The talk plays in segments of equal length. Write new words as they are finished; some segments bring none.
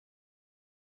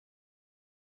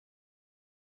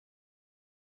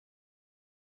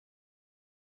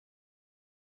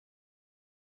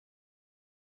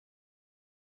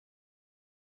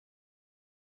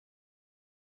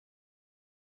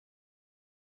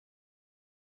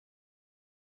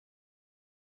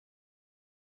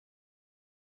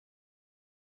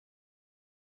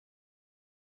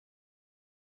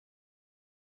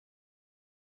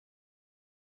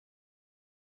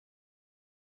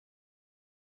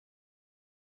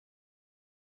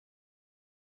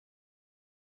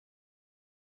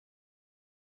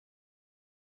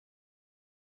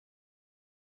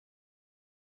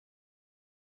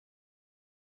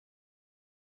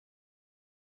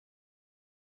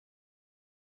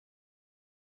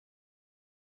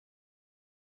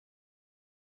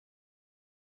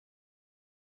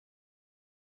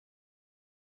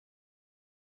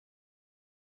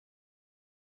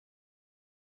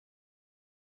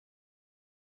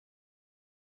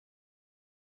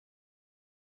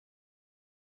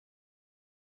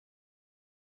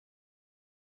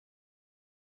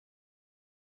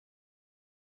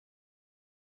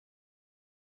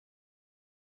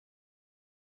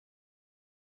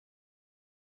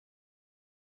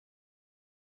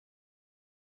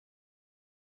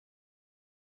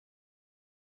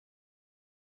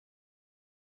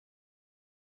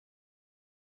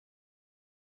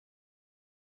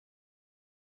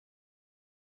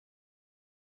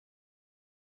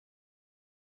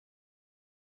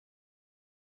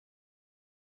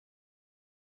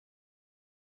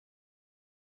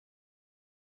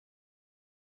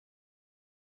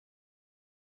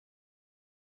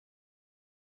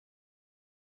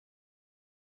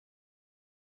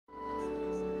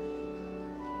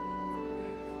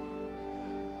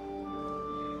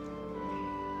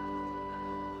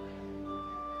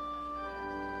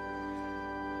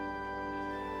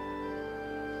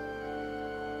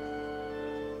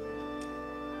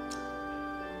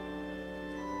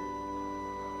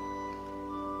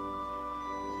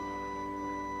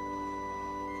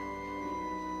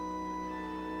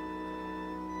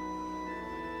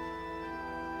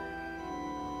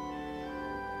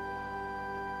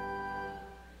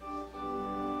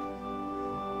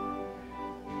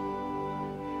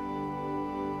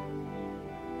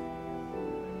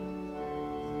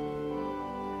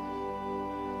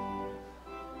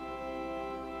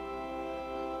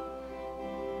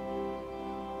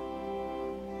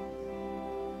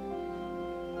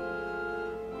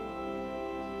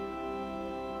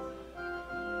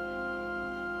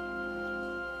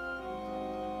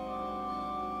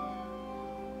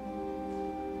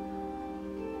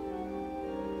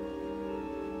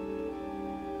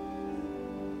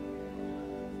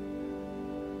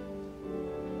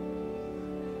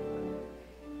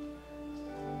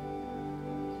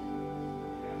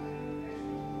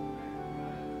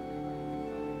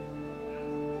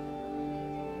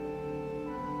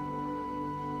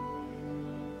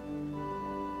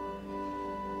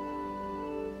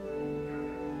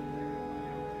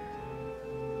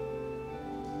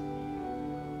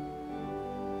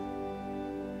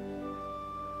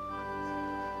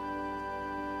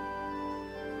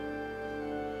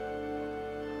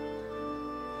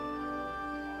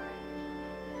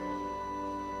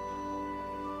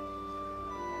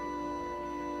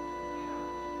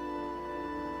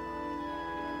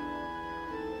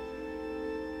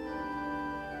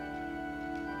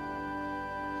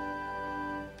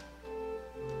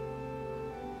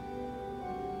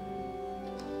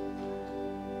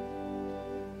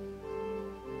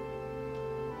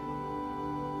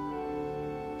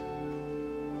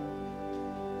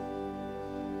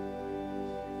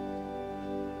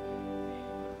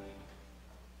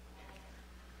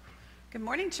Good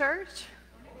morning, church.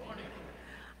 Good morning.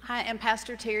 I am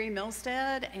Pastor Terry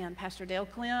Milstead, and Pastor Dale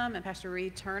Clem and Pastor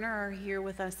Reed Turner are here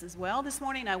with us as well this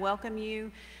morning. I welcome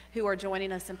you who are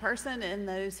joining us in person and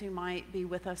those who might be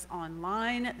with us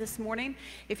online this morning.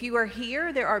 If you are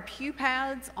here, there are pew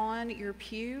pads on your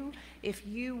pew. If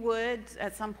you would,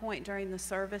 at some point during the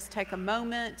service, take a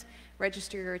moment,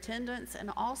 register your attendance,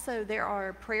 and also there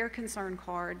are prayer concern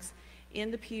cards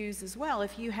in the pews as well.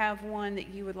 If you have one that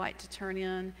you would like to turn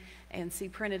in and see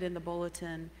printed in the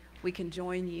bulletin, we can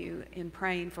join you in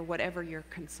praying for whatever your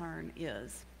concern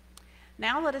is.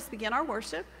 Now let us begin our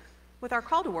worship with our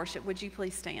call to worship. Would you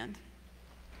please stand?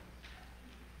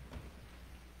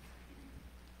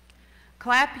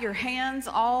 Clap your hands,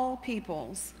 all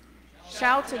peoples.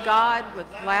 Shout to God with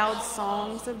loud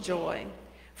songs of joy.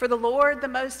 For the Lord, the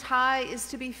Most High, is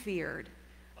to be feared,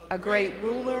 a great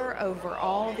ruler over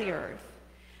all the earth.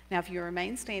 Now, if you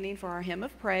remain standing for our hymn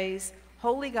of praise,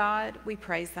 Holy God, we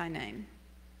praise thy name.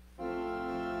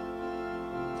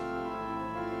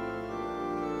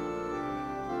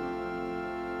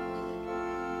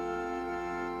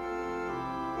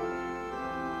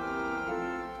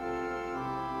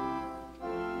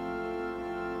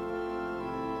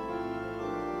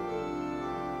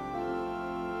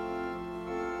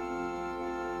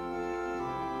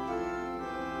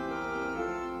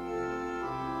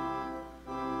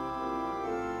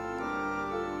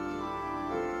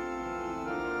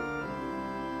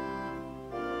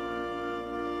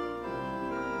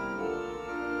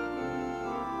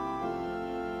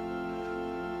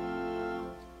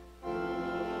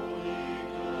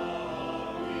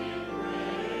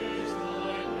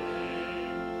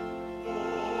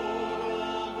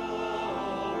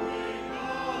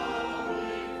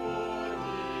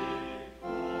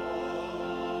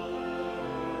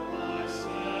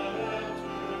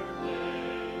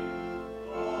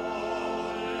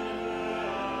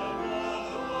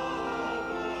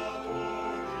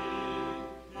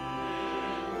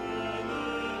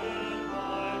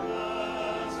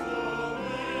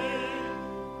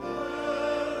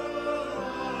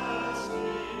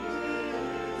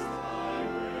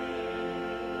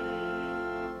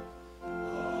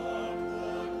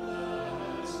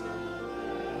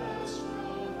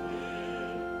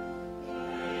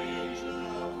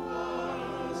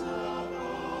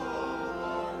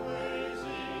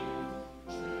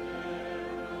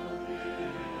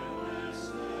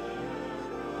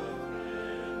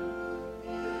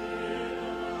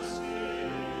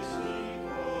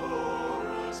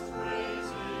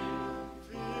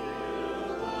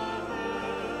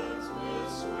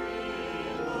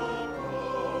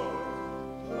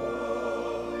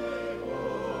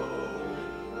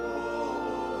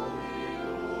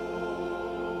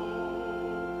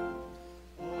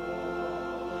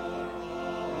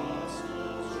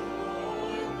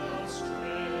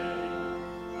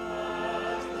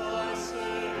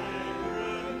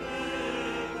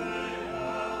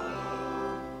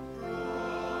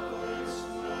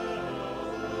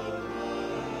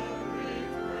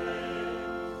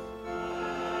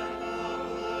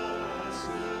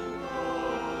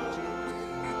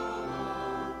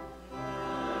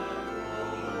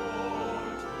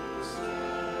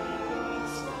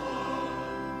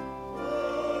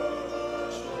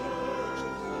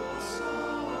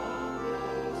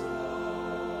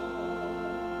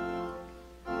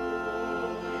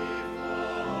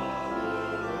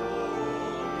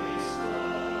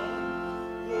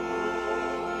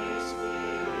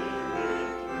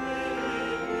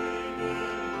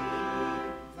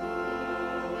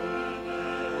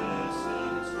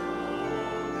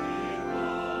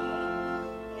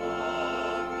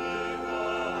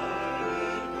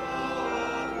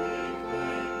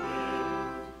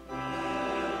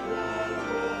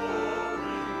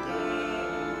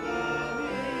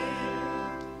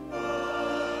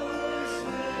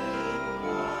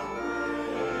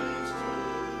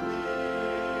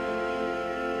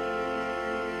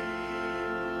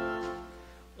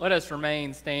 Let us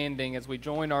remain standing as we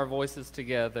join our voices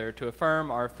together to affirm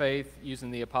our faith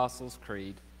using the Apostles'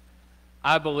 Creed.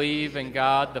 I believe in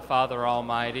God, the Father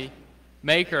Almighty,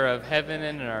 maker of heaven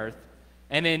and earth,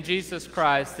 and in Jesus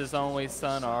Christ, his only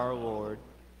Son, our Lord,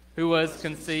 who was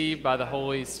conceived by the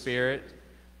Holy Spirit,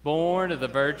 born of the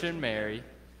Virgin Mary,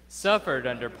 suffered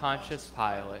under Pontius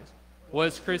Pilate,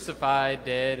 was crucified,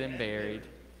 dead, and buried.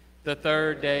 The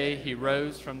third day he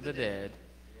rose from the dead.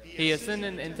 He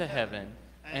ascended into heaven,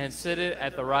 and sitteth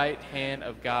at the right hand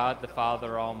of God the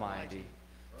Father Almighty.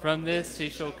 From this he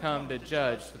shall come to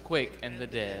judge the quick and the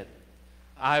dead.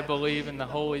 I believe in the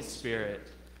Holy Spirit,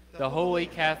 the Holy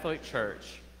Catholic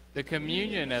Church, the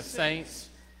communion of saints,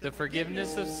 the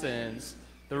forgiveness of sins,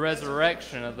 the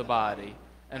resurrection of the body,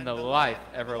 and the life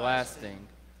everlasting.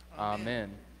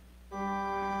 Amen.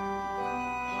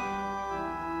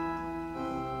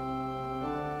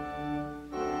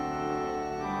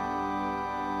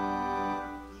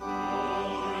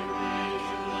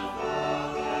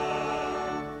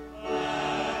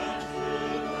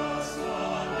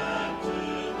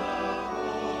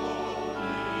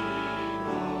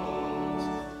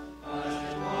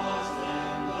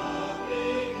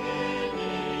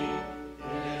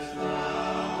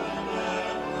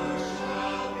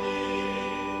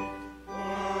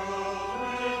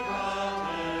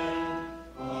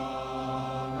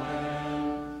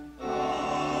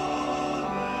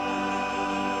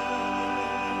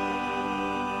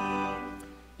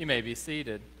 You may be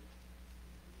seated.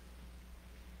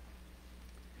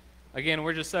 Again,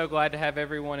 we're just so glad to have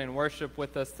everyone in worship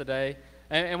with us today.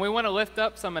 And we want to lift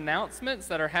up some announcements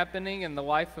that are happening in the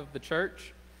life of the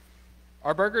church.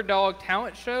 Our Burger Dog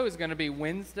Talent Show is going to be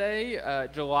Wednesday,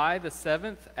 July the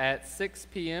 7th at 6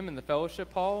 p.m. in the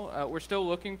Fellowship Hall. We're still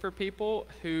looking for people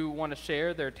who want to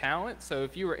share their talent. So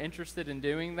if you are interested in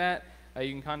doing that,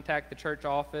 you can contact the church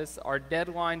office. Our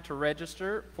deadline to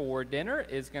register for dinner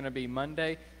is going to be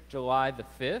Monday, July the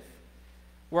 5th.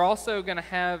 We're also going to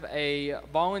have a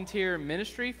volunteer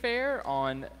ministry fair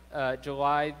on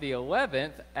July the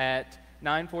 11th at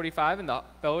 9:45 in the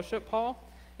Fellowship Hall.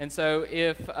 And so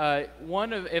if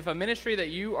a ministry that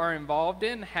you are involved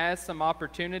in has some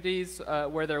opportunities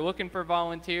where they're looking for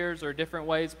volunteers or different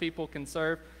ways people can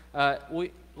serve,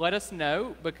 let us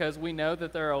know, because we know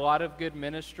that there are a lot of good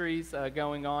ministries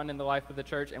going on in the life of the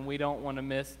church, and we don't want to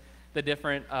miss the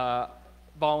different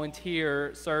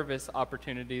volunteer service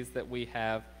opportunities that we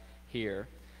have here.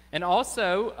 And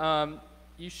also,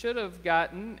 you should have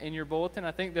gotten in your bulletin,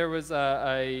 I think there was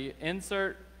a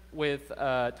insert with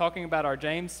talking about our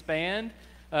James Band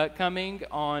coming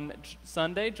on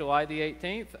Sunday, July the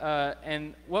 18th.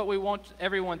 And what we want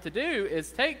everyone to do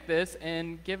is take this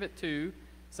and give it to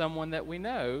someone that we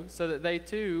know, so that they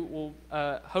too will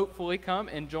hopefully come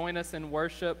and join us in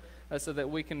worship, so that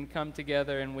we can come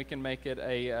together and we can make it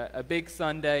a big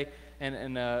Sunday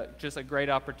and just a great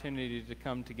opportunity to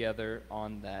come together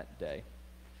on that day.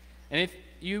 And if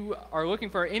you are looking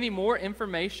for any more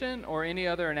information or any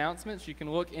other announcements, you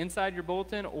can look inside your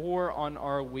bulletin or on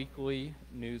our weekly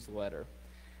newsletter.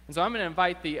 And so I'm going to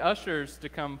invite the ushers to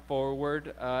come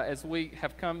forward as we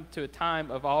have come to a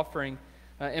time of offering.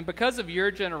 And because of your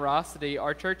generosity,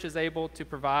 our church is able to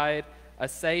provide a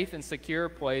safe and secure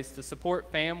place to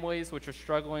support families which are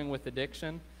struggling with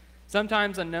addiction.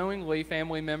 Sometimes unknowingly,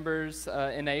 family members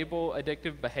enable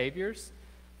addictive behaviors.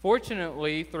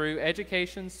 Fortunately, through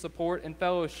education, support, and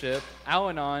fellowship,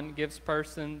 Al-Anon gives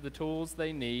persons the tools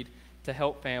they need to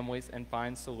help families and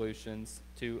find solutions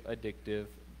to addictive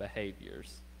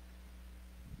behaviors.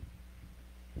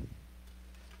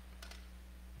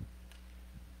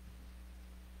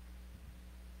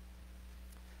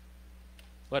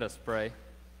 Let us pray.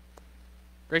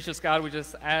 Gracious God, we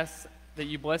just ask that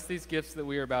you bless these gifts that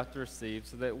we are about to receive,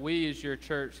 so that we as your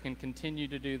church can continue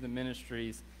to do the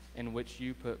ministries in which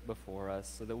you put before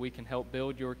us, so that we can help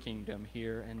build your kingdom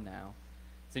here and now.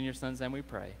 It's in your Son's name we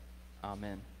pray.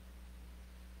 Amen.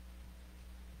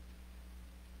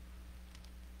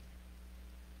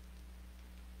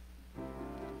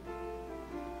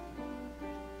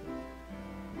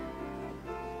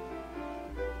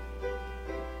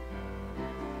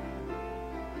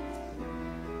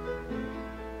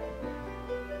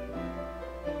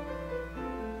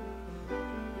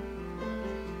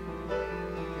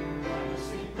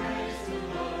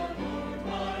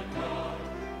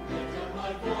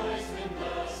 Voice in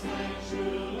the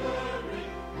sanctuary.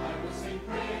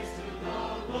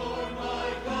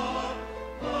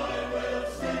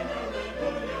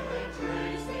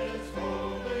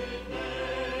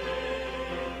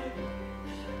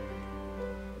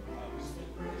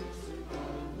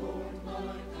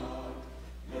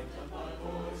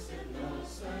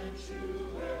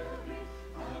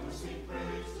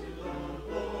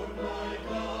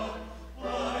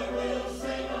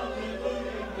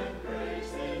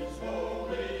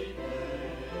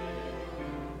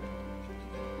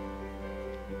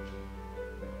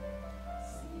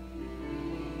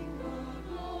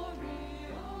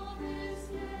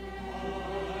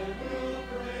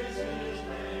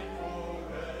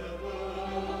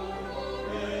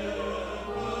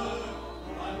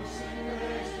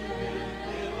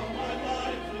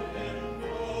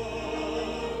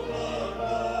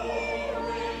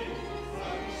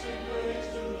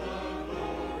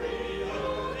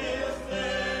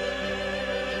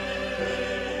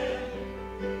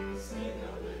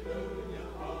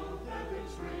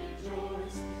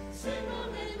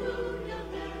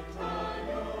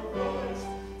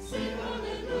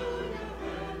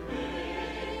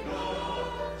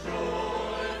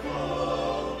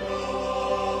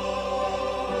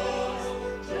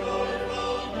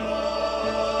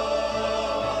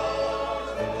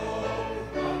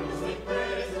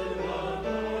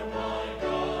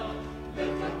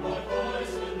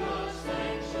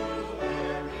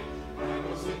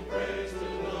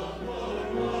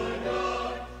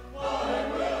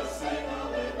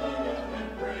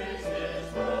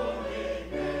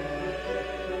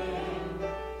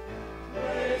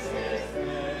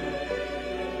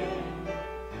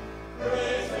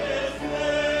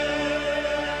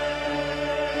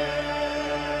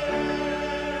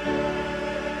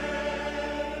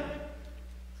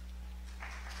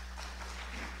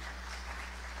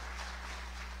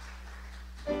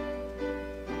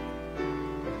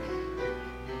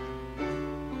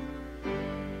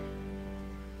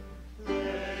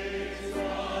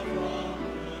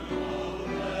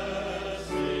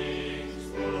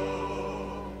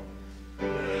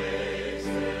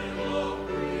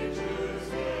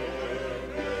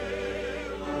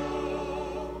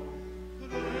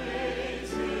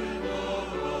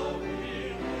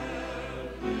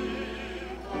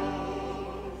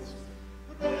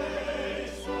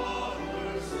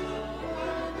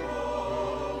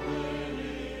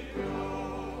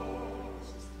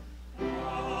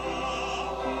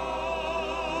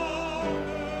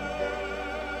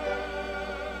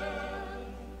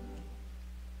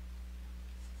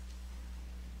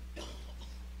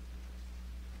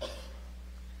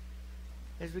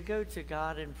 as we go to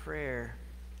God in prayer,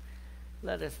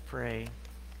 let us pray.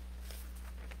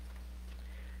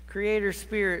 Creator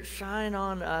Spirit, shine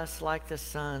on us like the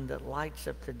sun that lights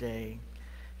up the day.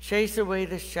 Chase away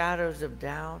the shadows of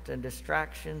doubt and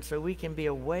distraction so we can be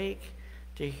awake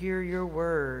to hear your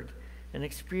word and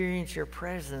experience your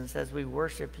presence as we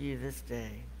worship you this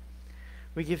day.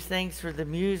 We give thanks for the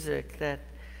music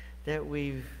that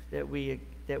we've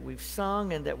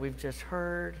sung and that we've just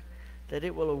heard, that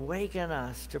it will awaken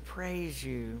us to praise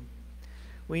you.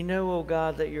 We know, oh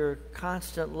God, that your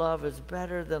constant love is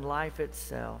better than life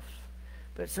itself.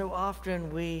 But so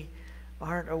often we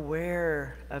aren't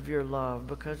aware of your love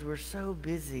because we're so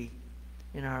busy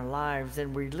in our lives,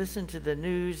 and we listen to the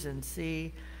news and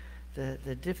see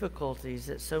the difficulties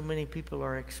that so many people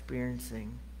are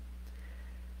experiencing.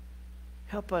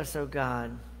 Help us, oh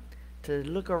God, to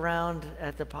look around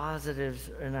at the positives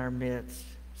in our midst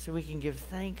so we can give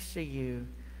thanks to you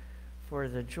for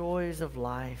the joys of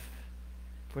life,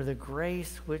 for the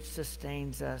grace which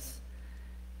sustains us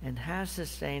and has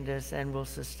sustained us and will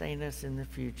sustain us in the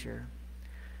future.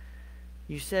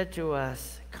 You said to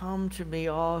us, "Come to me,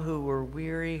 all who are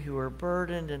weary, who are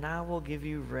burdened, and I will give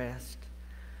you rest."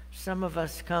 Some of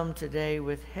us come today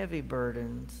with heavy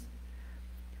burdens.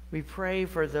 We pray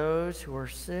for those who are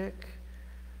sick,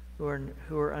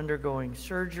 who are undergoing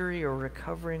surgery or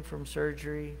recovering from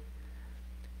surgery,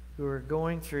 who are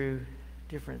going through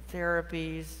different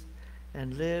therapies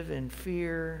and live in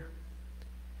fear.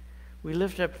 We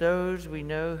lift up those we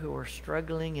know who are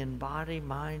struggling in body,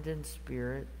 mind, and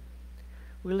spirit.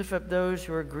 We lift up those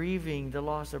who are grieving the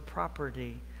loss of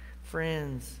property,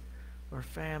 friends, or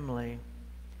family.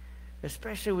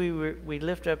 Especially we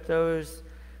lift up those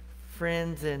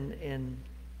friends in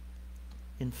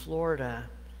Florida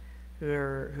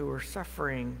who are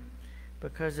suffering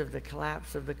because of the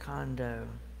collapse of the condo.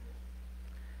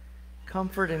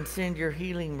 Comfort and send your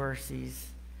healing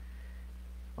mercies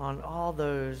on all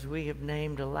those we have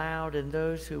named aloud and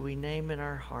those who we name in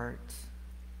our hearts.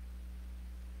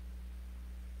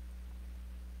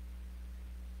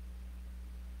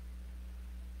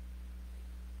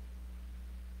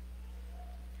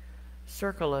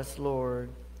 Circle us, Lord.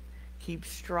 Keep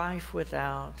strife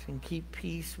without and keep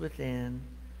peace within.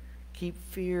 Keep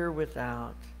fear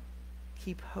without.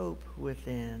 Keep hope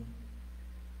within.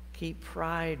 Keep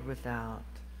pride without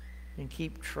and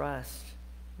keep trust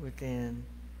within.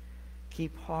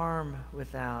 Keep harm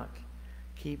without.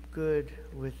 Keep good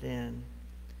within.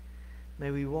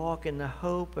 May we walk in the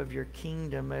hope of your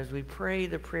kingdom as we pray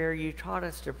the prayer you taught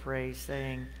us to pray,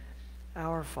 saying,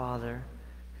 Our Father,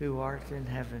 who art in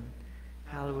heaven,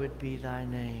 hallowed be thy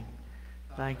name.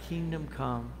 Thy kingdom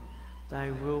come,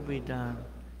 thy will be done,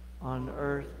 on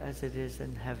earth as it is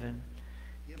in heaven.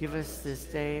 Give us this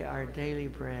day our daily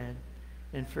bread,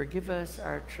 and forgive us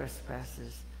our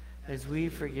trespasses, as we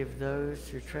forgive those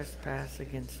who trespass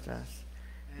against us.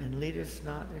 And lead us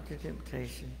not into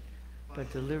temptation,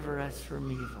 but deliver us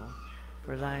from evil.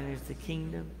 For thine is the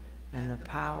kingdom, and the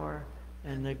power,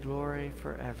 and the glory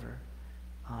forever.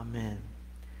 Amen.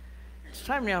 It's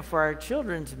time now for our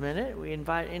Children's Minute. We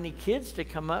invite any kids to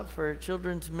come up for a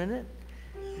Children's Minute.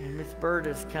 And Miss Bird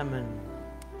is coming.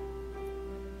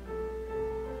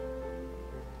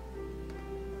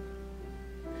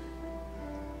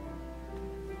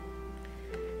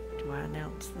 Do I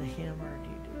announce the hymn or do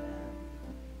you do that?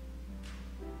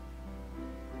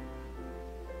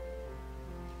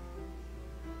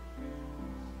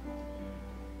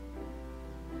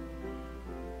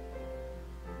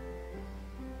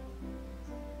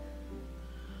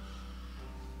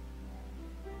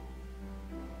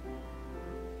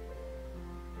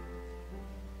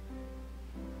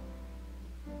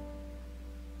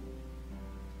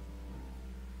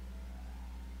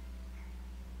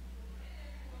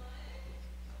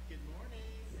 Good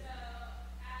morning.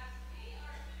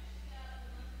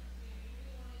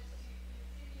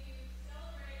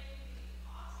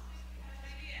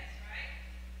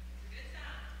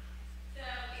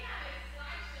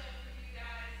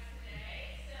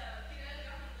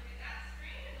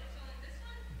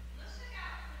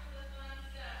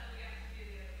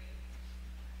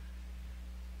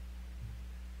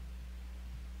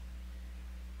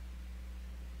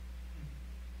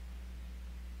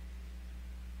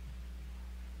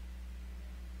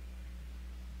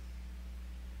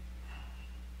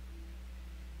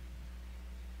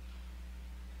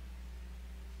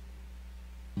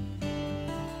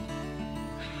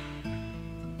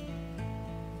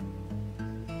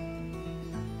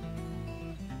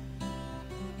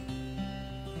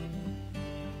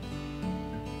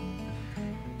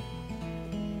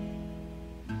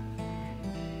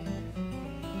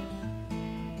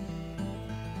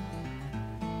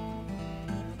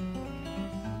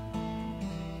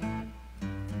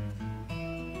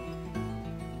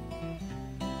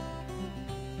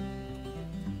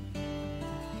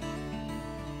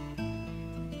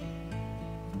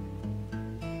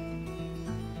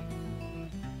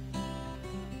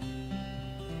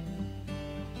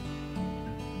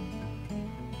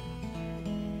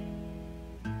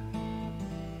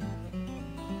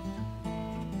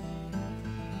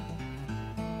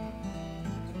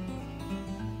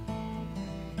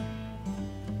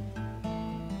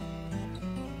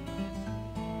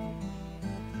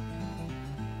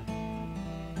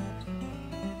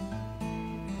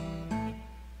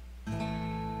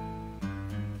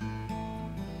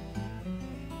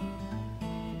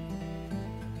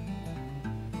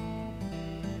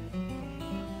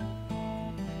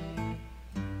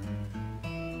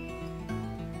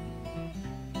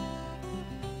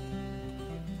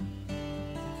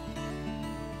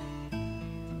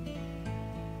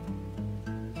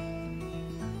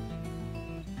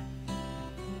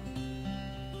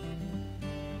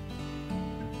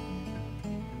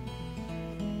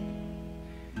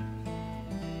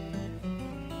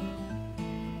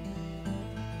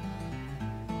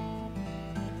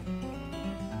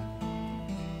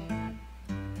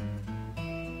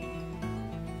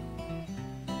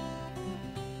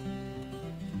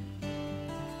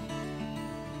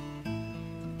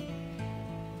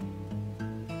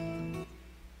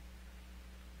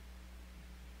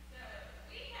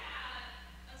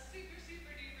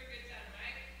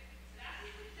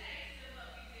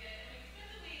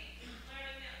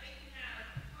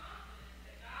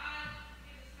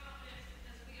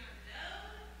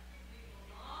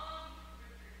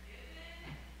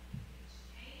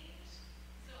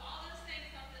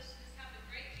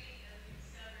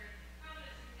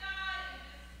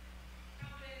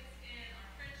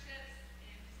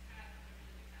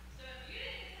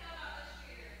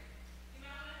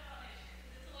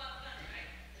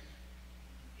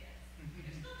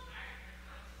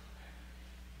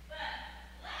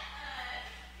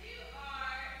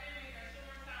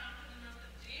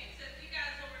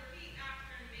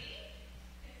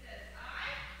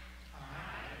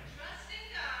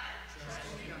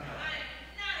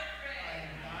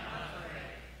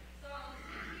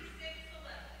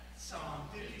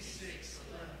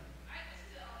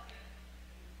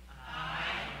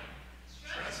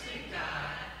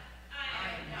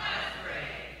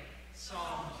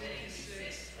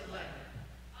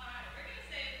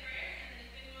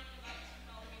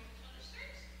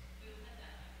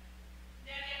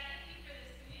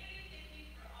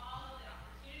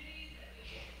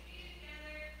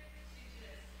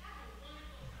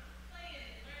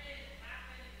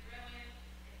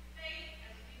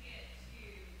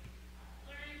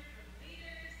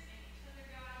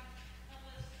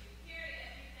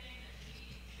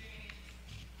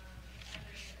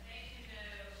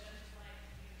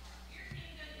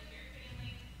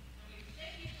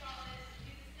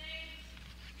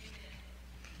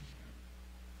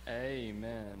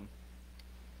 Amen.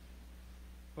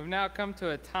 We've now come to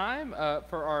a time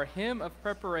for our hymn of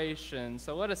preparation.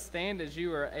 So let us stand as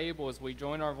you are able as we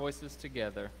join our voices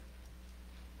together.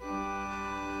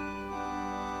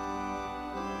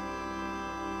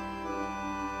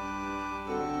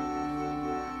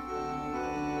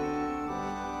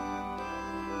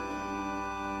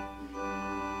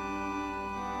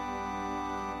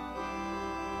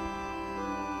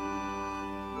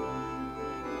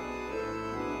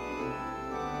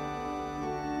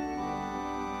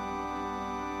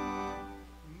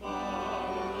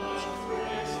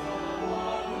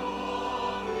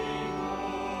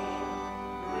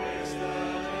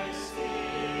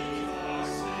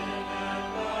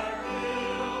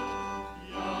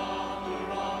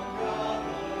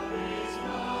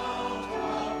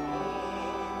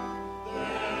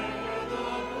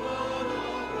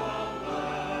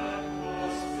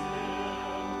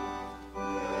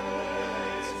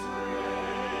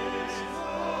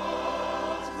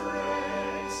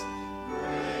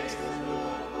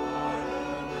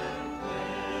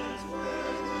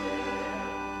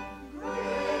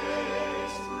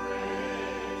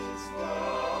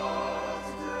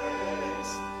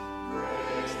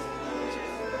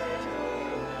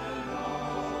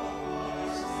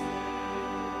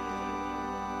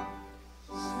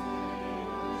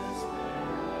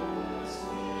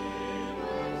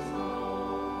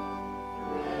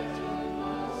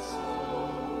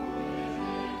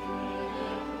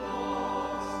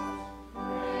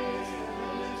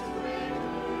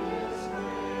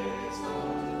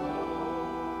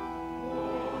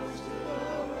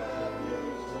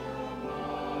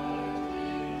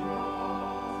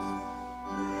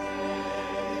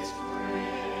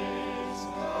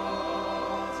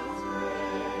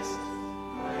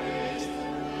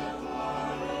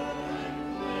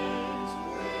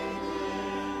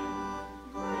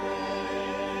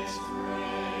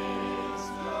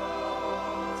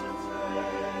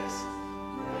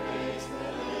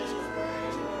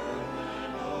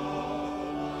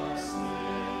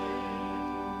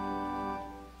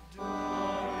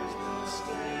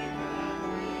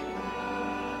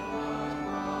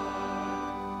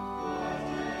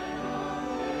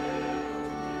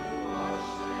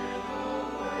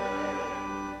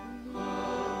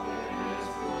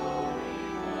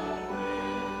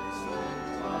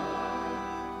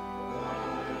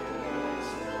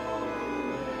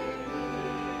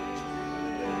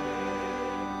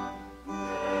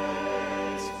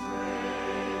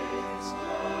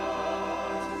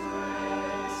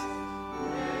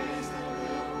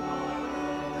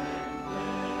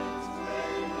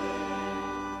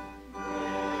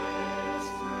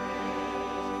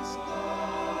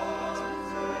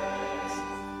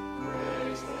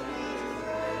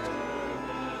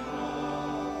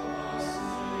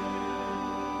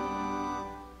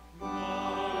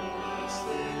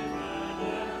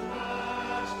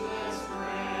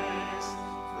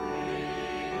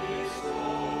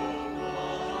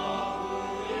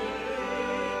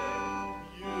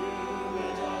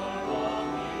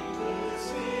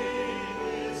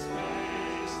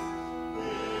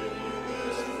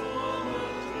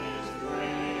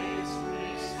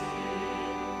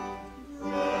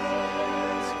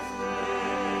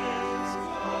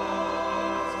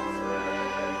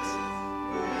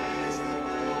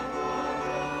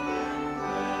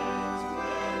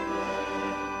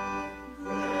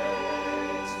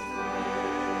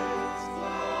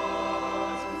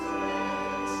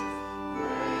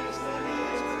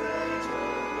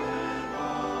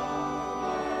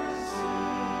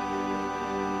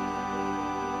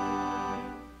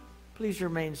 Please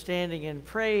remain standing and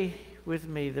pray with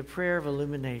me the prayer of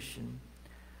illumination.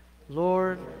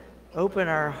 Lord, open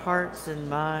our hearts and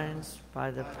minds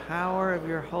by the power of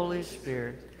your Holy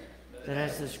Spirit, that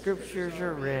as the Scriptures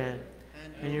are read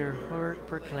and your word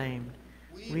proclaimed,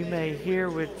 we may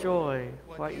hear with joy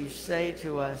what you say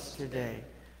to us today.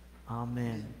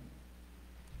 Amen.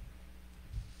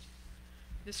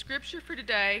 The scripture for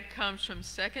today comes from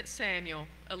 2 Samuel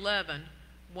 11,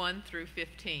 1 through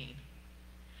 15.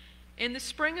 In the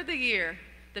spring of the year,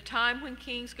 the time when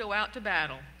kings go out to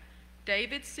battle,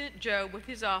 David sent Joab with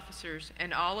his officers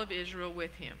and all of Israel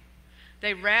with him.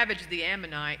 They ravaged the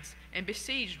Ammonites and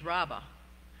besieged Rabbah.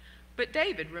 But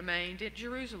David remained at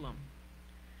Jerusalem.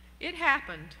 It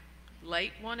happened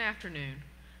late one afternoon,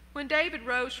 when David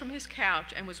rose from his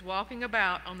couch and was walking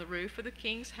about on the roof of the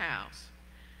king's house,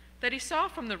 that he saw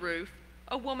from the roof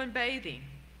a woman bathing,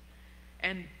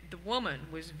 and the woman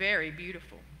was very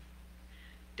beautiful.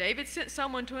 David sent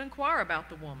someone to inquire about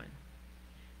the woman.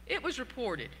 It was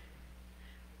reported,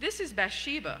 "This is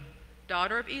Bathsheba,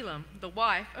 daughter of Elam, the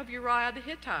wife of Uriah the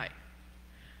Hittite.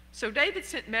 So David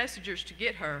sent messengers to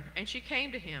get her, and she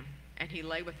came to him, and he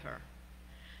lay with her.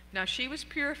 Now she was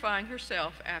purifying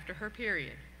herself after her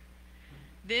period.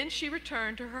 Then she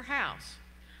returned to her house.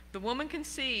 The woman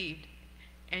conceived,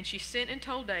 and she sent and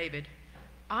told David,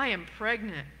 "I am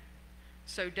pregnant."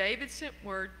 So David sent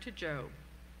word to Joab,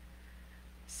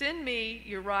 "Send me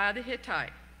Uriah the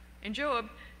Hittite." And Joab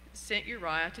sent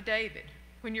Uriah to David.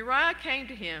 When Uriah came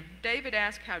to him, David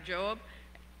asked how Joab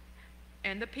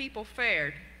and the people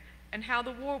fared and how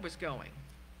the war was going.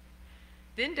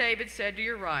 Then David said to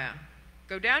Uriah,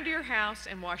 "Go down to your house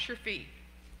and wash your feet."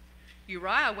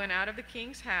 Uriah went out of the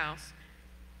king's house,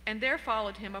 and there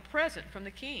followed him a present from the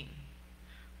king.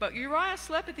 But Uriah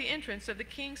slept at the entrance of the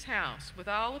king's house with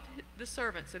all of the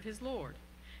servants of his lord,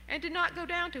 and did not go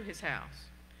down to his house.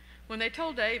 When they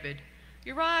told David,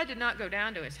 Uriah did not go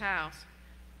down to his house,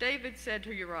 David said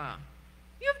to Uriah,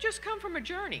 "You have just come from a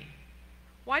journey.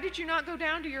 Why did you not go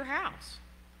down to your house?"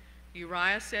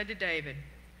 Uriah said to David,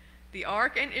 "The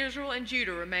ark and Israel and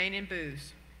Judah remain in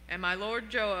booths, and my lord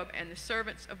Joab and the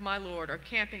servants of my lord are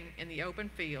camping in the open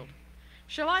field.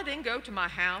 Shall I then go to my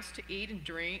house to eat and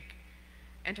drink,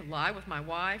 and to lie with my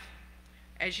wife?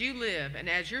 As you live, and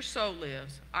as your soul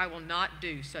lives, I will not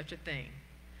do such a thing."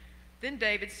 Then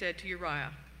David said to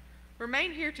Uriah,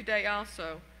 "Remain here today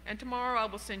also, and tomorrow I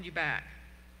will send you back."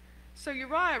 So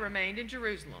Uriah remained in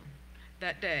Jerusalem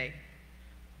that day.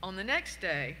 On the next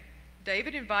day,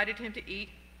 David invited him to eat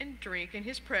and drink in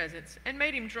his presence, and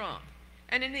made him drunk.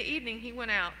 And in the evening he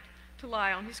went out to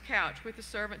lie on his couch with the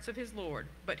servants of his lord,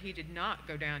 but he did not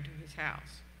go down to his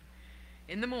house.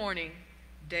 In the morning,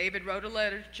 David wrote a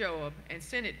letter to Joab and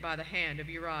sent it by the hand of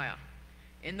Uriah.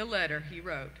 In the letter he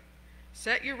wrote,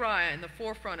 "Set Uriah in the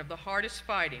forefront of the hardest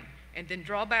fighting, and then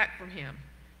draw back from him,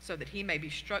 so that he may be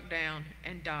struck down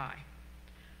and die."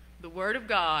 The word of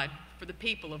God for the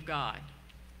people of God.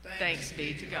 Thanks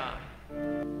be to God.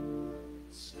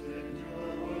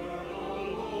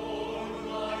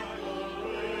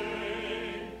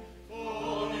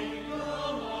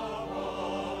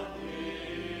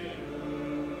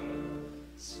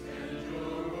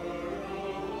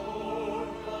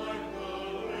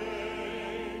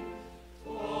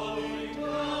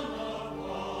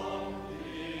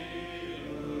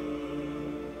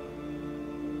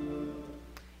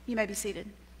 You may be seated.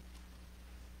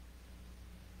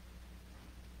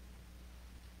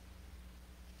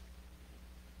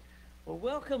 Well,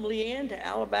 welcome, Leanne, to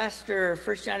Alabaster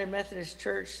First United Methodist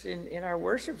Church in our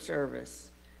worship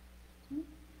service.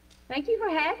 Thank you for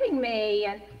having me.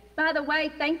 And by the way,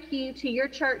 thank you to your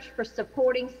church for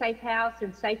supporting Safe House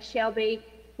and Safe Shelby.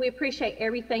 We appreciate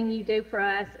everything you do for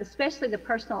us, especially the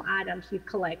personal items you've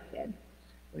collected.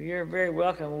 Well, you're very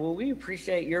welcome. Well, we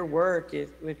appreciate your work.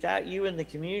 Without you in the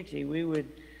community, we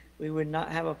would not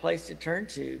have a place to turn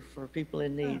to for people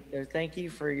in need. So thank you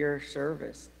for your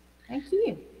service. Thank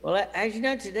you. Well, as you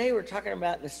know, today we're talking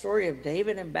about the story of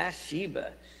David and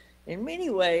Bathsheba. In many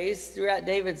ways, throughout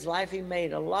David's life, he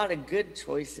made a lot of good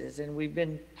choices, and we've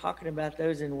been talking about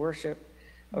those in worship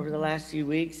over the last few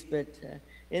weeks. But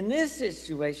in this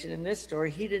situation, in this story,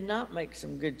 he did not make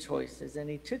some good choices, and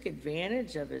he took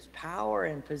advantage of his power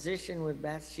and position with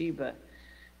Bathsheba.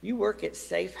 You work at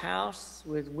Safe House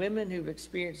with women who've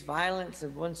experienced violence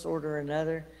of one sort or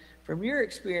another. From your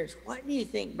experience, what do you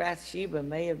think Bathsheba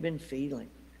may have been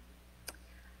feeling?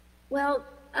 Well,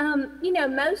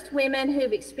 most women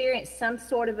who've experienced some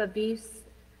sort of abuse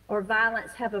or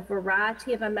violence have a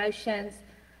variety of emotions.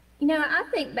 I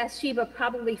think Bathsheba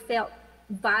probably felt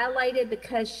violated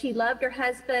because she loved her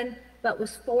husband but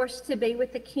was forced to be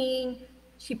with the king.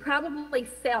 She probably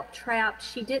felt trapped.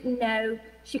 She didn't know.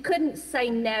 She couldn't say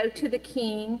no to the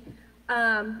king.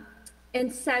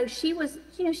 And so she was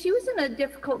in a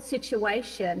difficult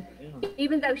situation. Yeah.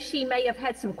 Even though she may have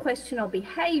had some questionable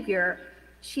behavior,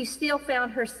 she still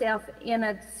found herself in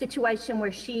a situation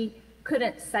where she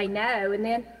couldn't say no. And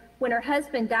then when her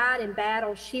husband died in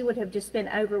battle, she would have just been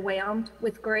overwhelmed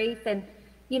with grief. And,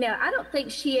 I don't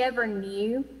think she ever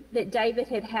knew that David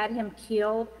had had him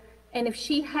killed. And if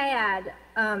she had,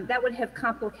 that would have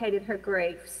complicated her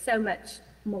grief so much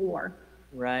more.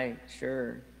 Right,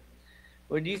 sure.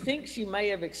 Well, do you think she may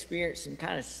have experienced some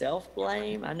kind of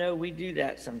self-blame? I know we do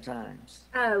that sometimes.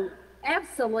 Oh,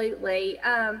 absolutely.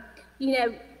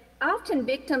 Often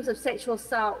victims of sexual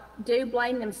assault do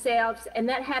blame themselves, and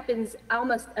that happens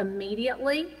almost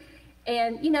immediately.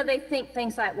 And, they think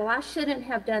things like, well, I shouldn't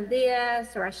have done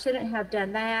this, or I shouldn't have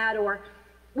done that. Or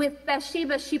with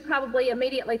Bathsheba, she probably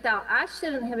immediately thought, I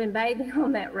shouldn't have been bathing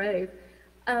on that roof.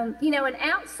 And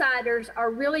outsiders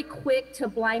are really quick to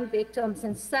blame victims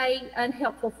and say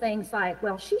unhelpful things like,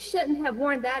 well, she shouldn't have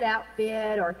worn that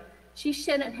outfit, or she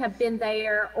shouldn't have been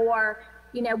there, or,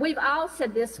 we've all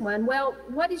said this one, well,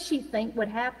 what did she think would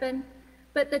happen?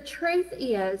 But the truth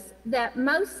is that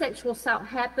most sexual assault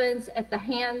happens at the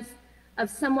hands of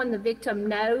someone the victim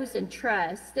knows and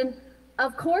trusts. And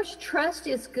of course, trust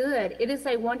is good. It is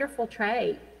a wonderful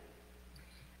trait.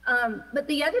 But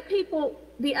the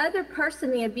other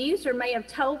person, the abuser, may have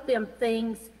told them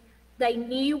things. They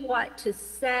knew what to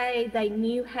say. They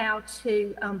knew how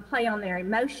to play on their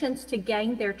emotions to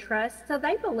gain their trust. So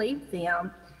they believed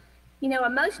them.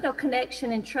 Emotional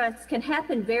connection and trust can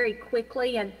happen very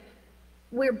quickly, and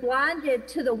we're blinded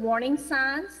to the warning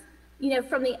signs.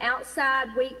 From the outside,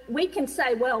 we can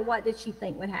say, well, what did she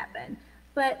think would happen?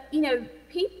 But,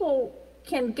 people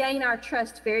can gain our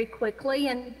trust very quickly.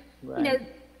 And, Right.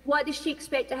 What does she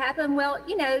expect to happen? Well,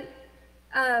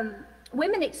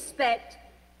 women expect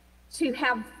to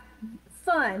have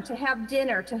fun, to have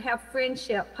dinner, to have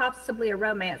friendship, possibly a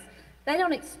romance. They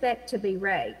don't expect to be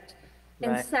raped.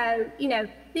 And Right. so,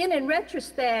 then in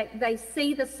retrospect, they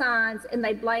see the signs and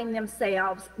they blame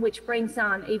themselves, which brings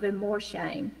on even more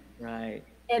shame. Right.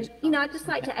 And, I'd just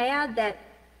like to add that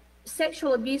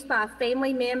sexual abuse by a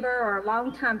family member or a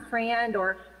longtime friend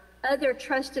or other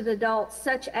trusted adults,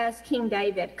 such as King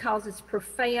David, causes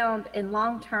profound and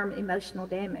long-term emotional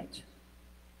damage.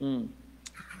 Well,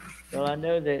 I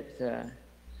know that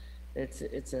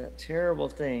it's a terrible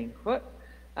thing.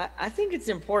 I think it's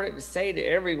important to say to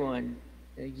everyone,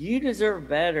 you deserve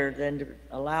better than to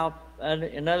allow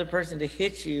another person to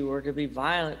hit you or to be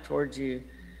violent towards you.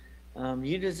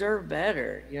 You deserve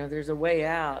better. There's a way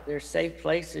out. There's safe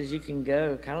places you can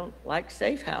go, kind of like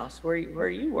Safe House where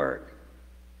you work.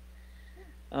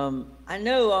 I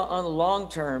know on the long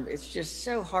term, it's just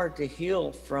so hard to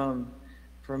heal from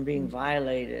being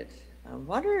violated.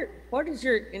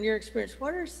 In your experience,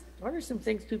 what are some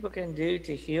things people can do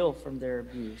to heal from their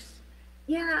abuse?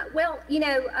 Yeah, well,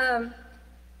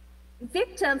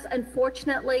 victims,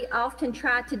 unfortunately, often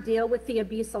try to deal with the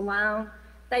abuse alone.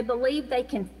 They believe they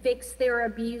can fix their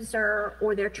abuser,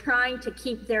 or they're trying to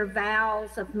keep their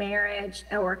vows of marriage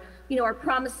or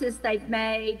promises they've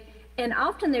made. And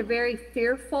often they're very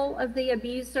fearful of the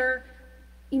abuser.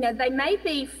 They may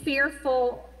be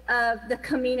fearful of the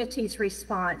community's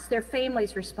response, their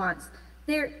family's response.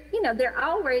 They're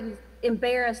already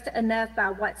embarrassed enough by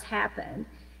what's happened.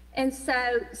 And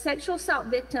so sexual assault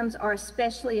victims are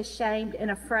especially ashamed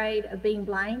and afraid of being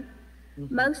blamed.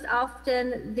 Mm-hmm. Most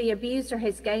often the abuser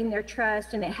has gained their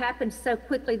trust, and it happened so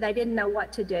quickly they didn't know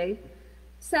what to do.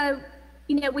 So,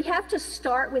 we have to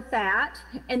start with that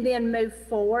and then move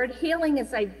forward. Healing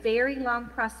is a very long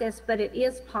process, but it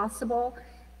is possible.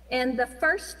 And the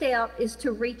first step is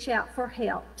to reach out for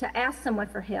help, to ask someone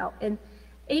for help. And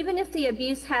even if the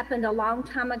abuse happened a long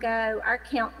time ago, our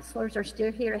counselors are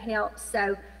still here to help.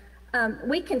 So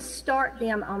we can start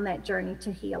them on that journey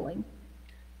to healing.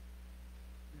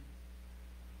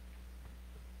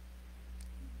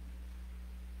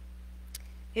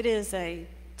 It is a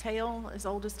tale as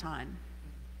old as time,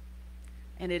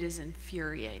 and it is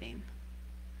infuriating.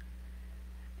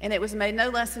 And it was made no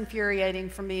less infuriating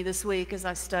for me this week as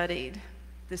I studied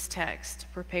this text to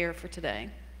prepare for today.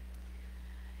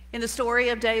 In the story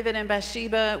of David and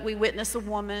Bathsheba, we witness a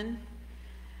woman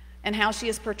and how she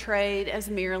is portrayed as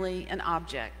merely an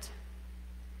object.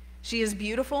 She is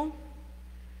beautiful,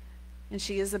 and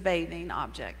she is a bathing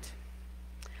object.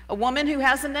 A woman who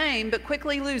has a name but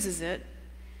quickly loses it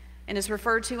and is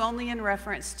referred to only in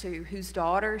reference to whose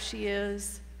daughter she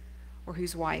is or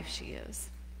whose wife she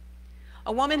is.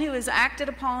 A woman who is acted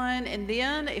upon, and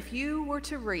then if you were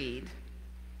to read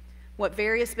what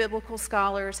various biblical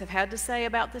scholars have had to say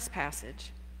about this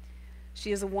passage,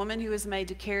 she is a woman who is made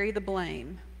to carry the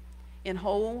blame, in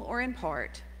whole or in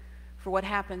part, for what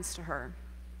happens to her.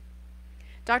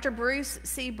 Dr. Bruce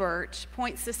C. Birch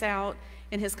points this out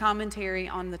in his commentary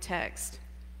on the text.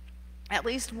 At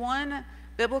least one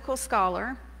biblical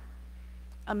scholar,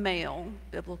 a male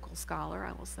biblical scholar,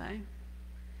 I will say,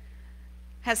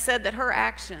 has said that her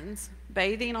actions,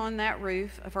 bathing on that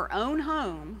roof of her own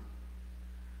home,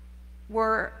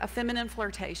 were a feminine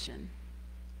flirtation,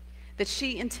 that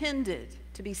she intended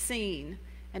to be seen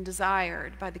and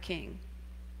desired by the king.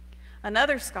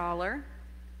 Another scholar,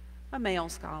 a male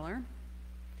scholar,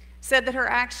 said that her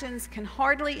actions can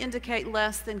hardly indicate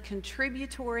less than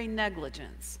contributory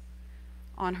negligence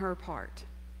on her part.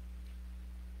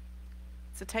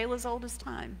 It's a tale as old as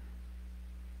time,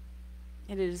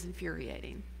 and it is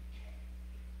infuriating.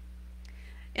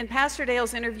 In Pastor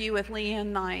Dale's interview with Leanne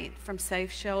Knight from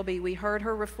Safe Shelby, we heard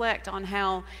her reflect on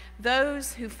how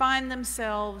those who find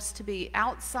themselves to be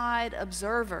outside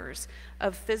observers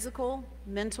of physical,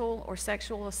 mental, or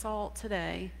sexual assault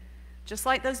today, just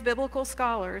like those biblical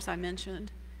scholars I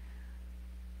mentioned,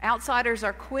 outsiders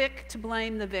are quick to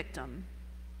blame the victim,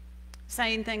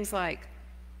 saying things like,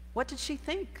 "What did she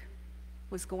think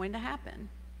was going to happen?"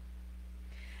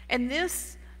 And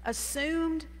this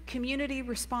assumed community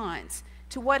response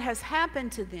to what has happened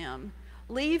to them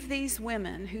leave these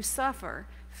women who suffer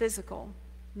physical,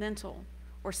 mental,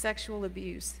 or sexual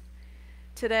abuse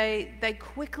today, they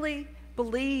quickly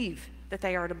believe that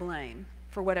they are to blame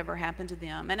for whatever happened to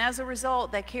them. And as a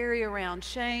result, they carry around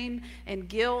shame and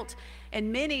guilt,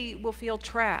 and many will feel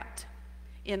trapped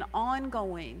in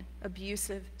ongoing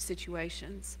abusive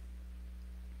situations.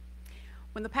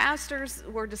 When the pastors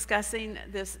were discussing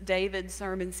this David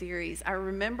sermon series, I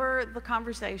remember the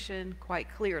conversation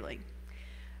quite clearly.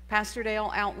 Pastor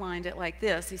Dale outlined it like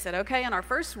this. He said, okay, in our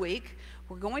first week,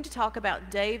 we're going to talk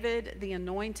about David, the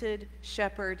anointed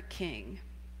shepherd king.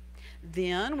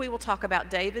 Then we will talk about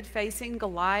David facing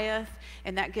Goliath,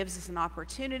 and that gives us an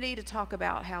opportunity to talk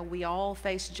about how we all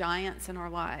face giants in our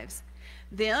lives.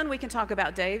 Then we can talk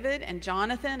about David and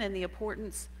Jonathan and the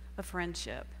importance of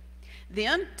friendship.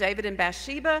 Then David and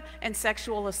Bathsheba and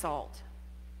sexual assault.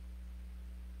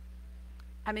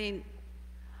 I mean,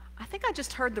 I think I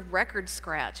just heard the record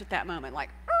scratch at that moment, like,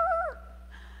 "Arr!"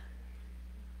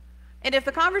 And if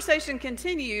the conversation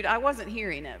continued, I wasn't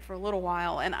hearing it for a little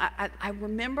while. And I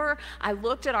remember I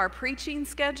looked at our preaching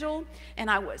schedule,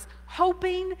 and I was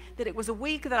hoping that it was a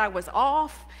week that I was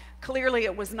off. Clearly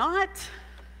it was not.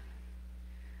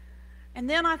 And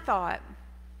then I thought,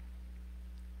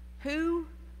 who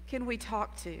can we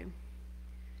talk to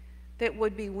that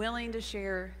would be willing to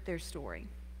share their story?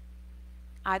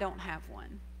 I don't have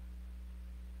one.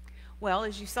 Well,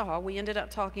 as you saw, we ended up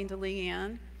talking to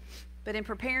Leanne, but in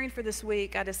preparing for this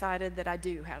week, I decided that I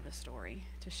do have a story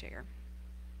to share.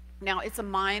 Now, it's a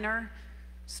minor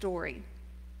story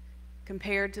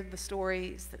compared to the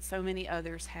stories that so many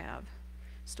others have,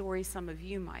 stories some of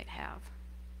you might have.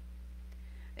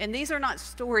 And these are not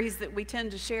stories that we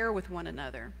tend to share with one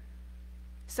another.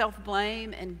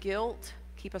 Self-blame and guilt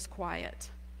keep us quiet.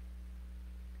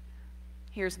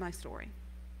 Here's my story.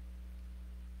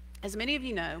 As many of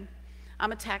you know,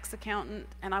 I'm a tax accountant,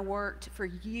 and I worked for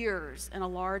years in a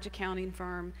large accounting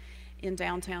firm in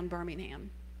downtown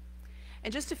Birmingham.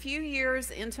 And just a few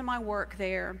years into my work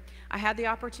there, I had the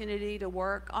opportunity to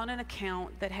work on an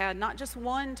account that had not just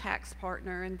one tax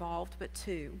partner involved, but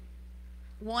two.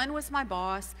 One was my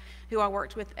boss, who I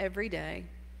worked with every day,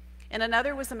 and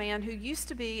another was a man who used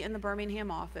to be in the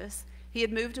Birmingham office. He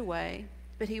had moved away,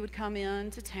 but he would come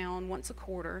into town once a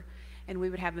quarter, and we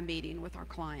would have a meeting with our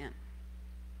client.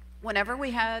 Whenever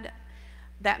we had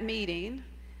that meeting,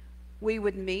 we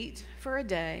would meet for a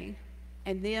day,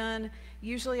 and then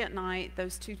usually at night,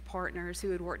 those two partners who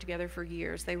had worked together for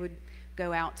years, they would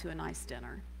go out to a nice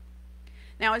dinner.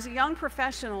 Now, as a young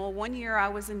professional, one year I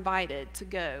was invited to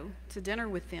go to dinner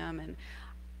with them, and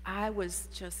I was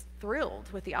just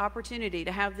thrilled with the opportunity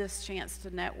to have this chance to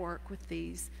network with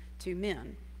these two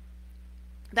men.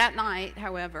 That night,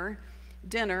 however,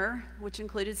 dinner, which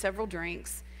included several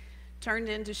drinks, turned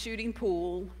into shooting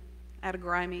pool at a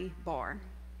grimy bar.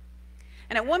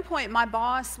 And at one point, my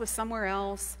boss was somewhere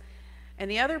else,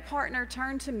 and the other partner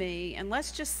turned to me, and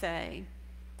let's just say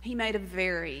he made a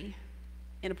very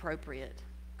inappropriate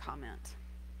comment.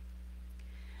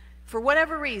 For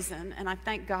whatever reason, and I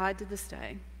thank God to this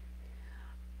day,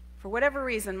 for whatever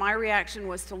reason, my reaction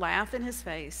was to laugh in his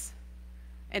face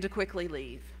and to quickly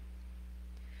leave.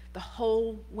 The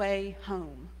whole way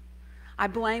home, I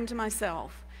blamed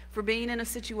myself for being in a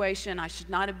situation I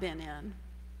should not have been in.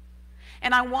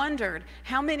 And I wondered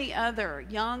how many other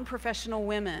young professional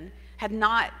women had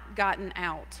not gotten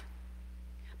out,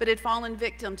 but had fallen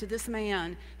victim to this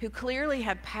man who clearly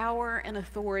had power and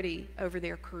authority over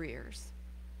their careers.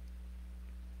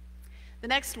 The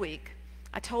next week,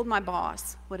 I told my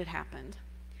boss what had happened.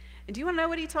 And do you want to know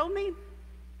what he told me?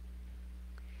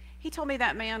 He told me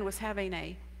that man was having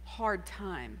a hard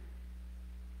time.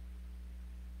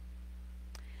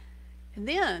 And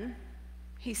then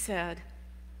he said,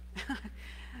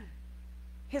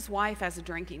 his wife has a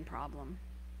drinking problem.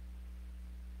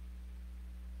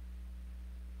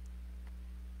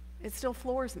 It still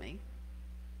floors me.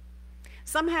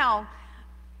 Somehow,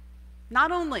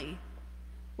 not only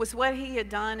was what he had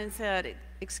done and said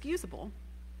excusable,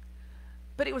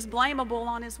 but it was blamable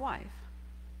on his wife.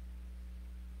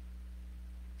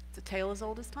 It's a tale as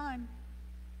old as time,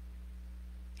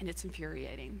 and it's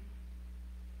infuriating.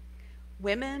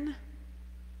 Women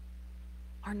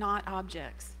are not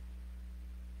objects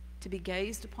to be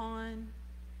gazed upon,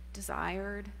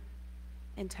 desired,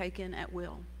 and taken at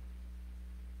will.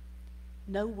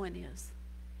 No one is.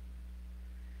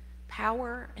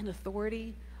 Power and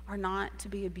authority are not to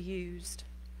be abused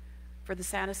for the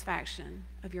satisfaction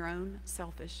of your own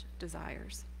selfish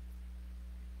desires.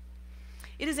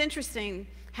 It is interesting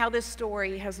how this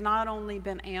story has not only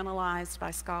been analyzed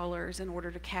by scholars in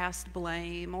order to cast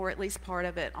blame, or at least part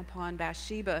of it, upon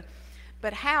Bathsheba,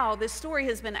 but how this story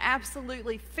has been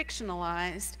absolutely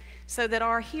fictionalized so that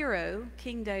our hero,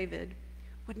 King David,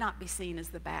 would not be seen as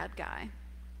the bad guy.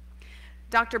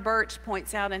 Dr. Birch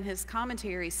points out in his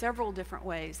commentary several different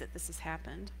ways that this has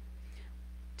happened.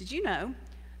 Did you know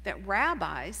that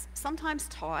rabbis sometimes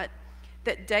taught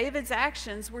that David's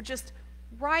actions were just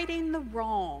righting the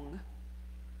wrong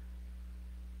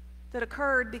that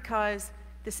occurred because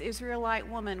this Israelite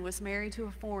woman was married to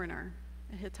a foreigner,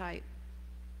 a Hittite?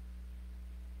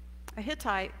 A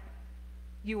Hittite,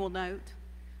 you will note,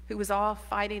 who was off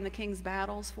fighting the king's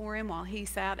battles for him while he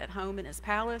sat at home in his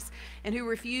palace, and who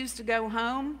refused to go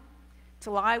home to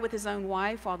lie with his own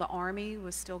wife while the army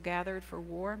was still gathered for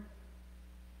war.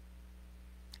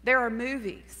 There are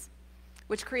movies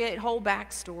which create whole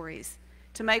backstories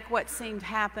to make what seemed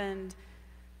happened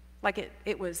like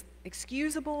it was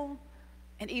excusable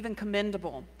and even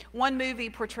commendable. One movie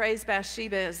portrays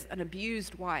Bathsheba as an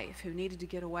abused wife who needed to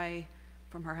get away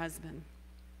from her husband.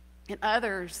 And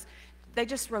others, they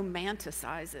just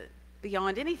romanticize it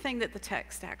beyond anything that the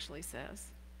text actually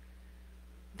says.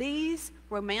 These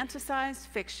romanticized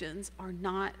fictions are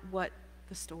not what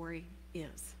the story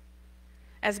is.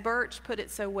 As Birch put it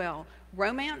so well,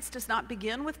 romance does not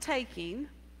begin with taking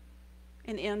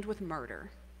and end with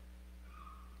murder.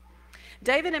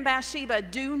 David and Bathsheba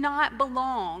do not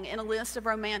belong in a list of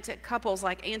romantic couples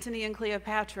like Antony and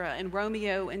Cleopatra and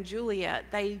Romeo and Juliet.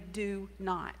 They do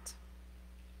not.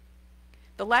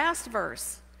 The last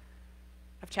verse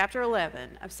of chapter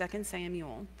 11 of 2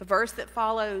 Samuel, the verse that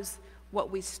follows what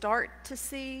we start to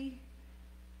see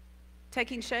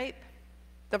taking shape,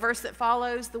 the verse that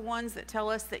follows the ones that tell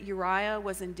us that Uriah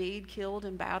was indeed killed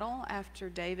in battle after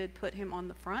David put him on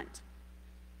the front.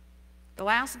 The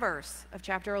last verse of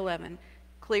chapter 11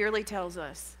 clearly tells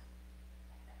us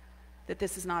that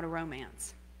this is not a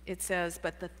romance. It says,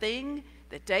 "But the thing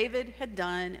that David had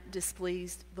done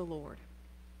displeased the Lord."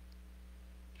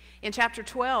 In chapter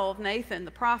 12, Nathan,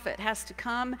 the prophet, has to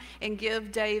come and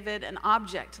give David an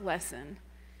object lesson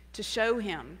to show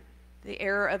him the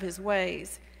error of his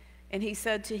ways. And he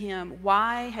said to him,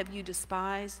 "Why have you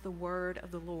despised the word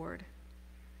of the Lord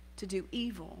to do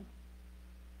evil?"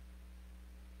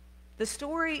 The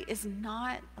story is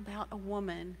not about a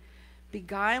woman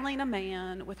beguiling a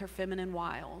man with her feminine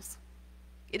wiles.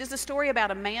 It is a story about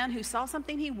a man who saw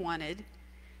something he wanted,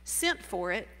 sent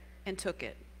for it, and took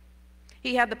it.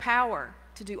 He had the power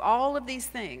to do all of these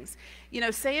things. You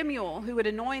know, Samuel, who had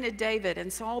anointed David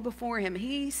and Saul before him,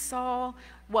 he saw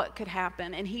what could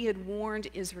happen, and he had warned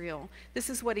Israel. This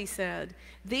is what he said: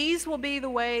 "These will be the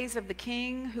ways of the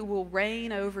king who will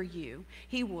reign over you.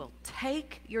 He will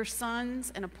take your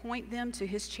sons and appoint them to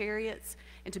his chariots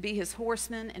and to be his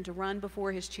horsemen and to run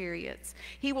before his chariots.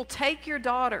 He will take your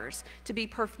daughters to be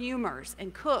perfumers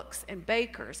and cooks and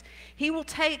bakers. He will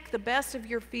take the best of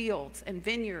your fields and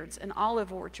vineyards and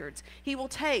olive orchards. He will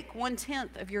take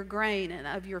 1/10 of your grain and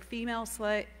of your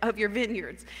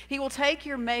vineyards. He will take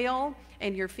your male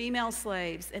and your female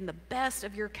slaves and the best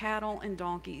of your cattle and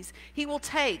donkeys. He will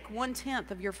take 1/10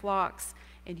 of your flocks,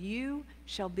 and you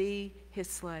shall be his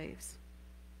slaves.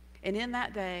 And in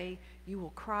that day you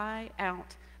will cry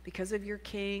out because of your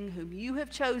king whom you have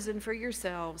chosen for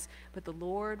yourselves, but the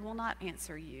Lord will not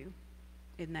answer you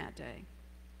in that day."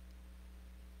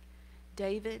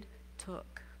 David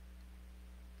took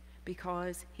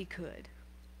because he could.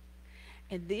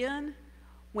 And then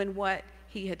when what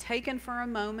he had taken for a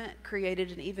moment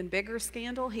created an even bigger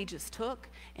scandal, he just took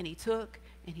and he took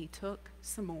and he took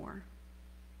some more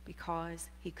because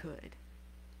he could.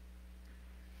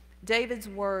 David's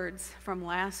words from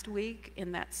last week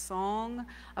in that song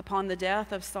upon the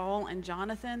death of Saul and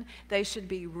Jonathan, they should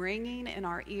be ringing in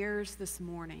our ears this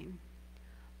morning.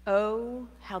 Oh,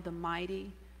 how the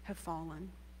mighty have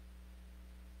fallen.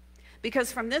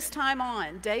 Because from this time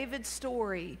on, David's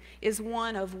story is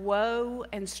one of woe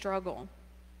and struggle.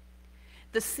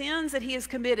 The sins that he has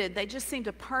committed, they just seem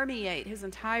to permeate his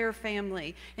entire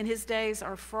family, and his days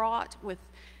are fraught with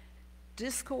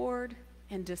discord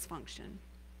and dysfunction.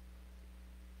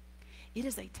 It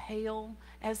is a tale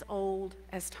as old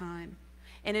as time,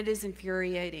 and it is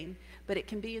infuriating, but it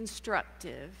can be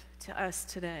instructive to us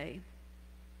today.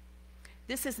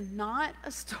 This is not a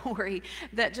story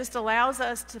that just allows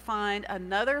us to find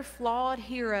another flawed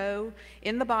hero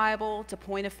in the Bible to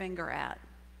point a finger at.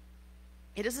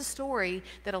 It is a story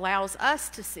that allows us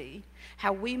to see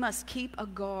how we must keep a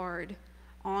guard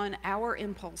on our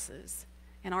impulses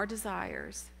and our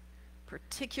desires,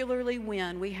 particularly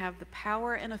when we have the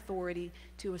power and authority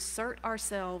to assert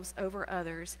ourselves over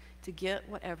others to get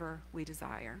whatever we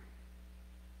desire.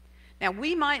 Now,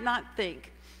 we might not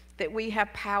think that we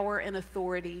have power and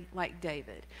authority like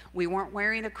David. We weren't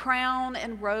wearing a crown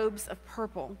and robes of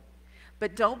purple,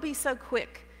 but don't be so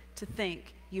quick to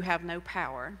think you have no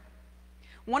power.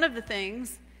 One of the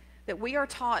things that we are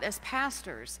taught as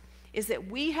pastors is that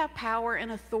we have power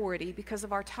and authority because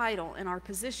of our title and our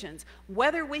positions,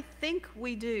 whether we think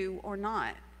we do or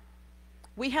not.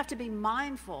 We have to be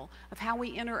mindful of how we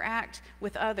interact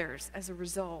with others as a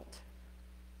result.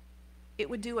 It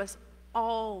would do us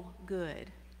all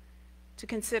good to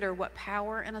consider what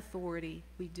power and authority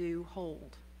we do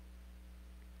hold.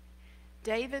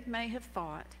 David may have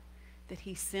thought that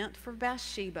he sent for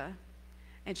Bathsheba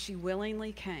and she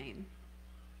willingly came.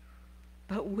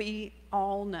 But we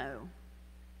all know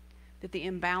that the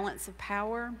imbalance of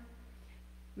power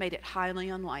made it highly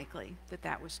unlikely that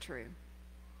that was true.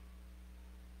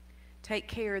 Take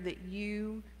care that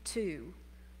you, too,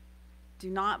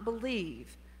 do not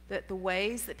believe that the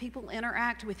ways that people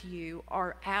interact with you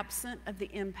are absent of the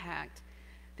impact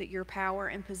that your power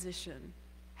and position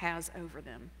has over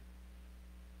them.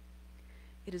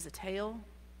 It is a tale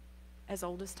as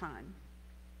old as time,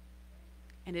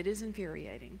 and it is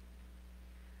infuriating,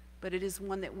 but it is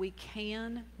one that we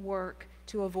can work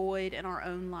to avoid in our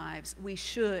own lives. We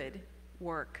should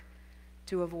work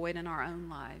to avoid in our own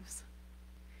lives.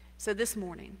 So this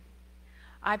morning,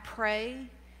 I pray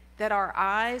that our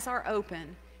eyes are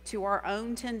open to our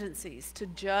own tendencies to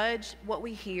judge what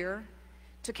we hear,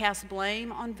 to cast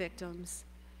blame on victims,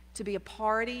 to be a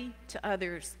party to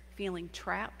others feeling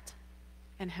trapped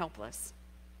and helpless.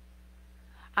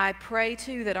 I pray,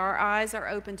 too, that our eyes are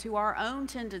open to our own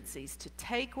tendencies to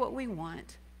take what we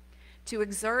want, to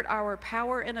exert our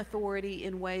power and authority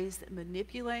in ways that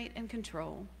manipulate and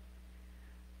control,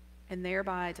 and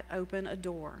thereby to open a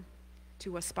door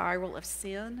to a spiral of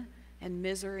sin and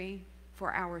misery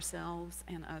for ourselves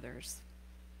and others.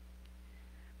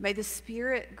 May the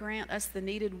Spirit grant us the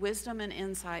needed wisdom and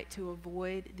insight to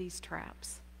avoid these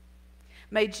traps.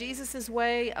 May Jesus'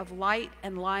 way of light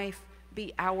and life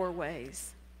be our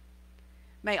ways.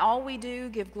 May all we do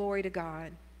give glory to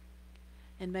God,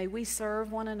 and may we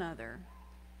serve one another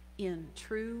in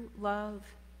true love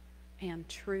and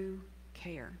true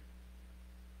care.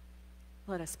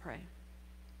 Let us pray.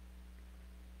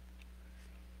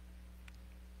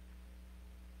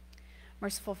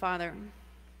 Merciful Father,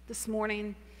 this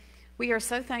morning we are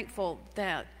so thankful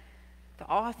that the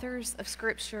authors of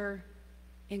Scripture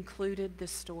included this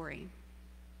story.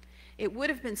 It would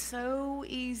have been so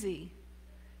easy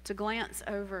to glance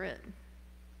over it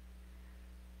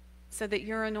so that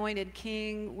your anointed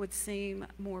king would seem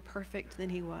more perfect than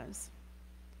he was.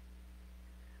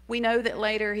 We know that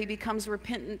later he becomes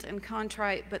repentant and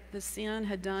contrite, but the sin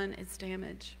had done its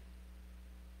damage.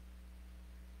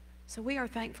 So we are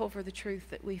thankful for the truth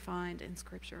that we find in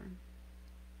Scripture.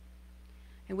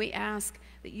 And we ask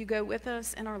that you go with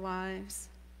us in our lives,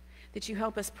 that you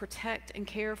help us protect and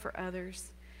care for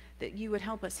others, that you would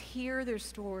help us hear their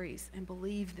stories and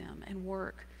believe them and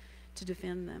work to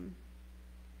defend them.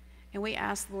 And we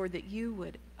ask, Lord, that you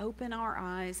would open our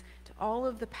eyes to all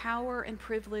of the power and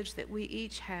privilege that we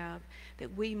each have,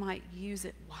 that we might use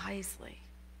it wisely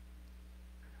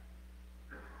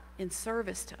in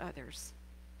service to others,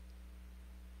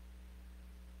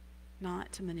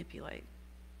 not to manipulate.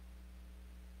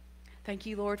 Thank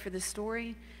you, Lord, for this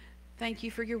story. Thank you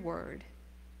for your word.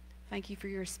 Thank you for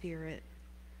your Spirit.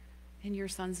 In your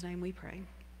Son's name we pray.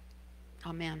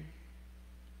 Amen.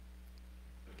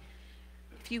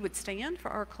 If you would stand for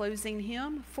our closing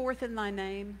hymn, Forth in Thy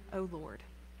Name, O Lord.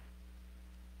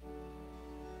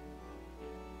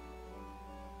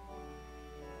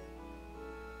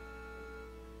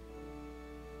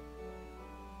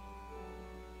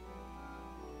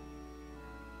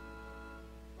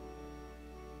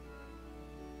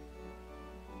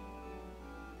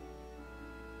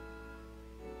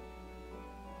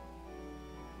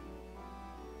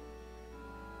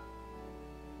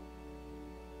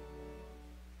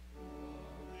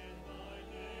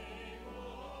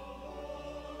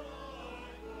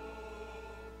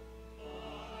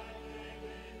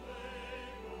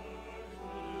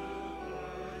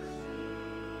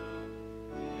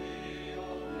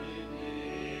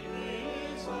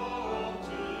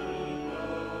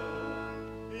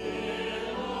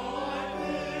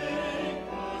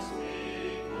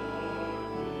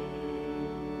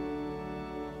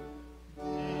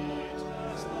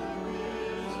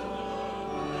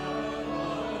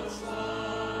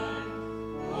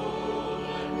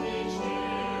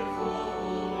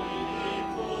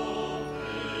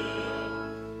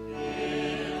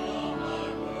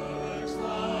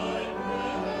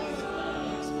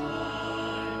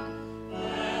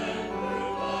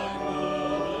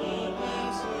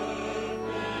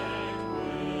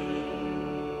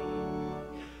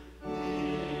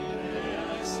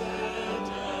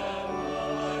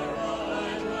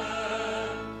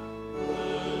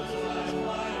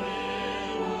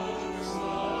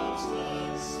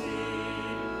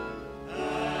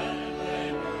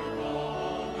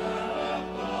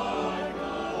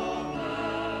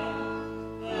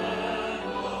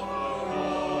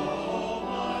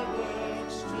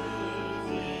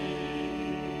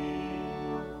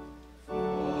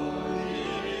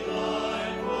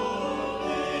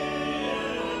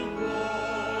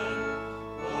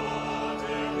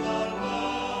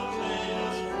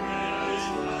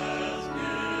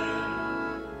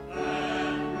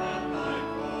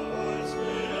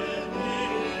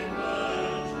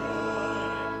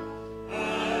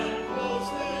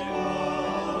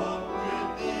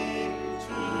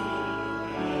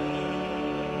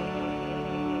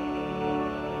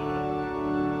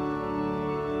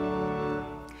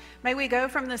 May we go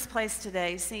from this place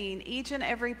today seeing each and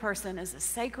every person as a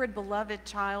sacred, beloved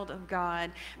child of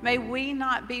God. May we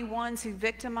not be ones who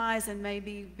victimize, and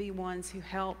maybe be ones who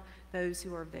help those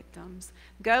who are victims.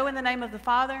 Go in the name of the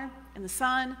Father, and the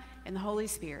Son, and the Holy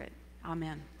Spirit.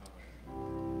 Amen.